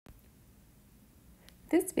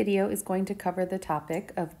This video is going to cover the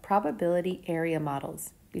topic of probability area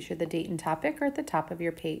models. Be sure the date and topic are at the top of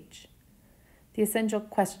your page. The essential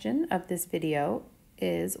question of this video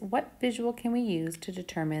is, what visual can we use to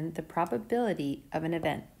determine the probability of an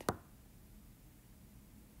event?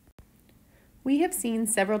 We have seen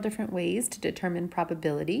several different ways to determine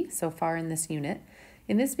probability so far in this unit.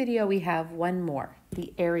 In this video, we have one more,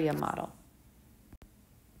 the area model.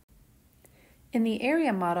 In the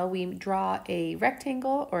area model, we draw a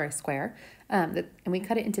rectangle or a square, and we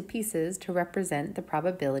cut it into pieces to represent the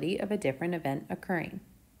probability of a different event occurring.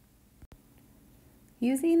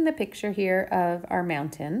 Using the picture here of our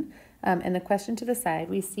mountain and the question to the side,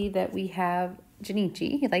 we see that we have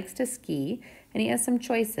Junichi. He likes to ski, and he has some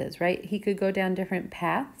choices, right? He could go down different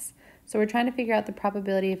paths. So we're trying to figure out the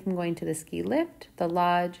probability of him going to the ski lift, the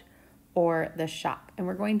lodge, or the shop. And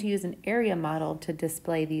we're going to use an area model to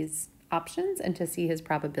display these options and to see his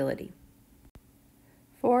probability.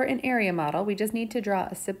 For an area model, we just need to draw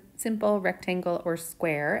a simple rectangle or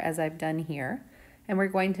square, as I've done here, and we're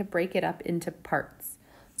going to break it up into parts.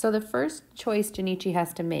 So the first choice Junichi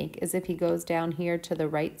has to make is if he goes down here to the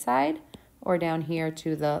right side or down here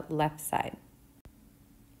to the left side.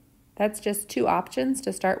 That's just two options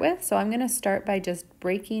to start with, so I'm going to start by just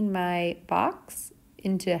breaking my box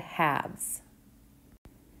into halves.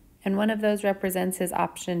 And one of those represents his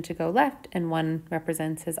option to go left, and one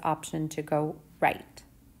represents his option to go right.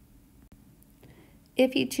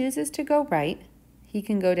 If he chooses to go right, he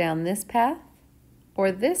can go down this path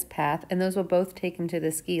or this path, and those will both take him to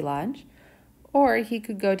the ski lodge. Or he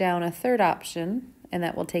could go down a third option, and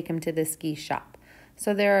that will take him to the ski shop.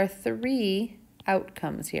 So there are three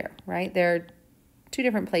outcomes here, right? There are two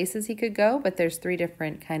different places he could go, but there's three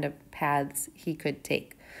different kind of paths he could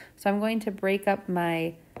take. So I'm going to break up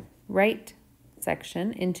my right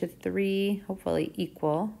section into three, hopefully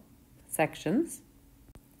equal sections.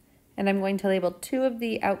 And I'm going to label two of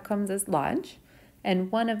the outcomes as lodge and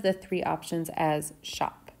one of the three options as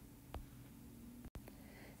shop.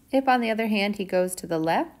 If, on the other hand, he goes to the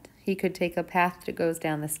left, he could take a path that goes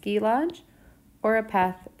down the ski lodge or a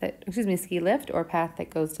path that, ski lift, or a path that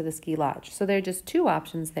goes to the ski lodge. So there are just two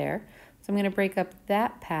options there. So I'm going to break up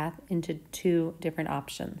that path into two different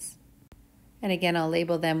options. And again, I'll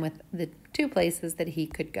label them with the two places that he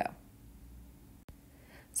could go.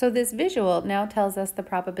 So this visual now tells us the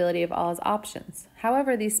probability of all his options.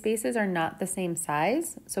 However, these spaces are not the same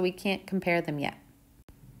size, so we can't compare them yet.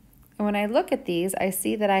 And when I look at these, I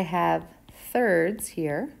see that I have thirds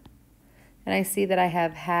here, and I see that I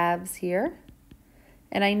have halves here,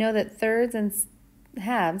 and I know that thirds and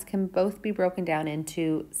halves can both be broken down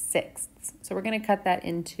into sixths. So we're going to cut that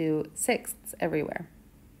into sixths everywhere,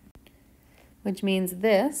 which means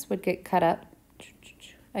this would get cut up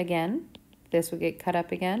again, this would get cut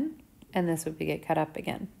up again, and this would get cut up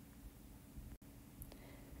again.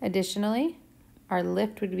 Additionally, our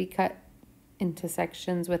lift would be cut into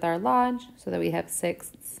sections with our lodge so that we have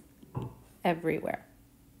sixths everywhere.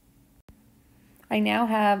 I now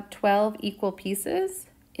have 12 equal pieces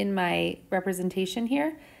in my representation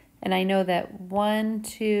here, and I know that 1,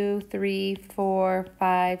 2, 3, 4,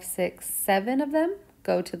 5, 6, 7 of them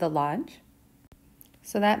go to the lodge.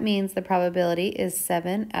 So that means the probability is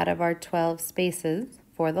 7 out of our 12 spaces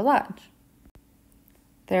for the lodge.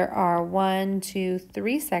 There are 1, 2,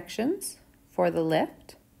 3 sections for the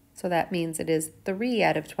lift. So that means it is 3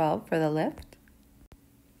 out of 12 for the lift.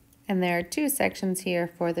 And there are 2 sections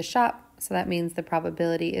here for the shop. So that means the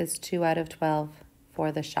probability is 2 out of 12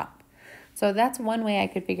 for the shop. So that's one way I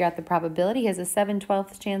could figure out the probability. He has a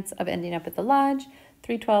 7/12 chance of ending up at the lodge,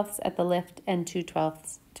 3/12 at the lift, and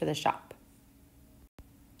 2/12 to the shop.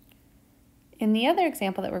 In the other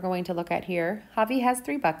example that we're going to look at here, Javi has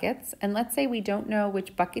 3 buckets, and let's say we don't know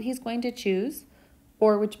which bucket he's going to choose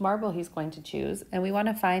or which marble he's going to choose, and we want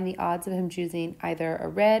to find the odds of him choosing either a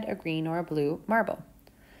red, a green, or a blue marble.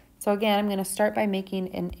 So again, I'm going to start by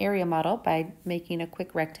making an area model by making a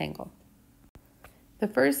quick rectangle. The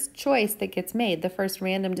first choice that gets made, the first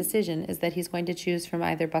random decision, is that he's going to choose from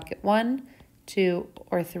either bucket 1, 2,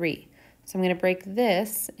 or 3. So I'm going to break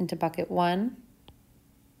this into bucket 1,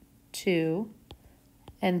 2,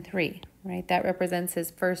 and 3, right? That represents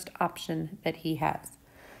his first option that he has.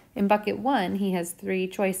 In bucket 1, he has 3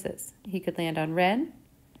 choices. He could land on red,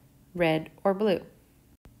 red, or blue.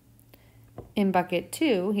 In bucket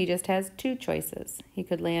 2, he just has 2 choices. He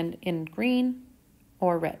could land in green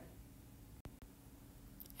or red.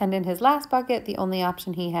 And in his last bucket, the only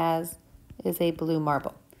option he has is a blue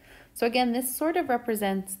marble. So again, this sort of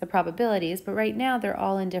represents the probabilities, but right now they're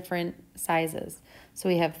all in different sizes. So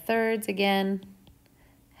we have thirds again,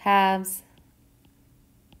 halves,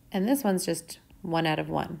 and this one's just 1 out of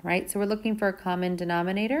 1, right? So we're looking for a common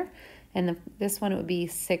denominator, and this one would be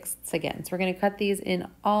sixths again. So we're going to cut these in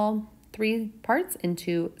all 3 parts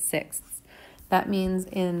into sixths. That means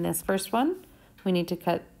in this first one, we need to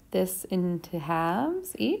cut this into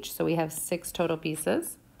halves each, so we have 6 total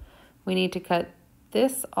pieces. We need to cut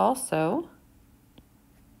this also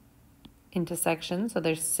into sections, so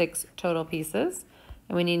there's 6 total pieces.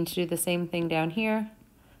 And we need to do the same thing down here,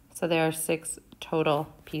 so there are 6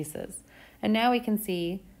 total pieces. And now we can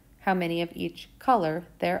see how many of each color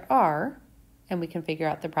there are, and we can figure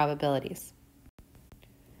out the probabilities.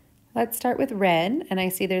 Let's start with red, and I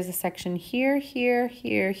see there's a section here, here,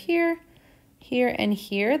 here, here, here, and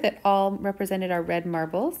here that all represented our red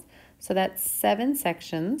marbles. So that's 7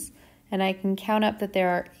 sections, and I can count up that there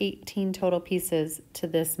are 18 total pieces to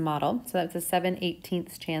this model. So that's a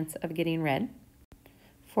 7/18 chance of getting red.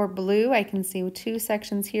 For blue, I can see 2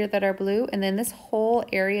 sections here that are blue, and then this whole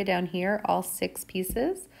area down here, all 6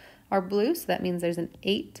 pieces are blue, so that means there's an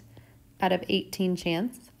 8 out of 18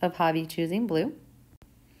 chance of Javi choosing blue.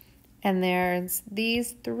 And there's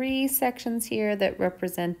these 3 sections here that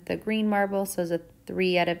represent the green marble, so there's a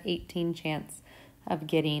 3 out of 18 chance of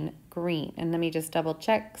getting green. And let me just double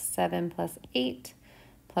check, 7 plus 8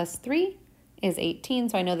 plus 3 is 18,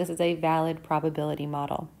 so I know this is a valid probability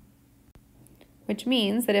model. Which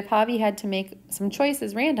means that if Javi had to make some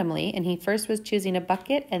choices randomly, and he first was choosing a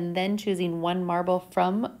bucket and then choosing 1 marble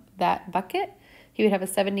from that bucket, he would have a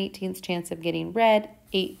 7/18 chance of getting red,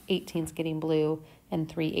 8/18 getting blue, and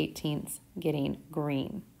 3/18 getting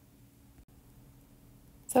green.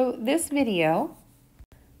 So this video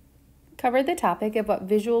covered the topic of what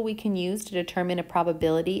visual we can use to determine a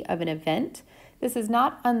probability of an event. This is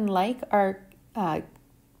not unlike our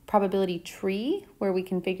probability tree, where we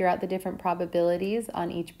can figure out the different probabilities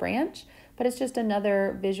on each branch, but it's just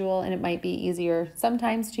another visual, and it might be easier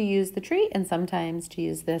sometimes to use the tree and sometimes to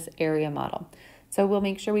use this area model. So we'll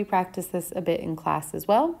make sure we practice this a bit in class as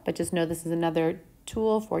well, but just know this is another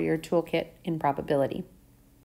tool for your toolkit in probability.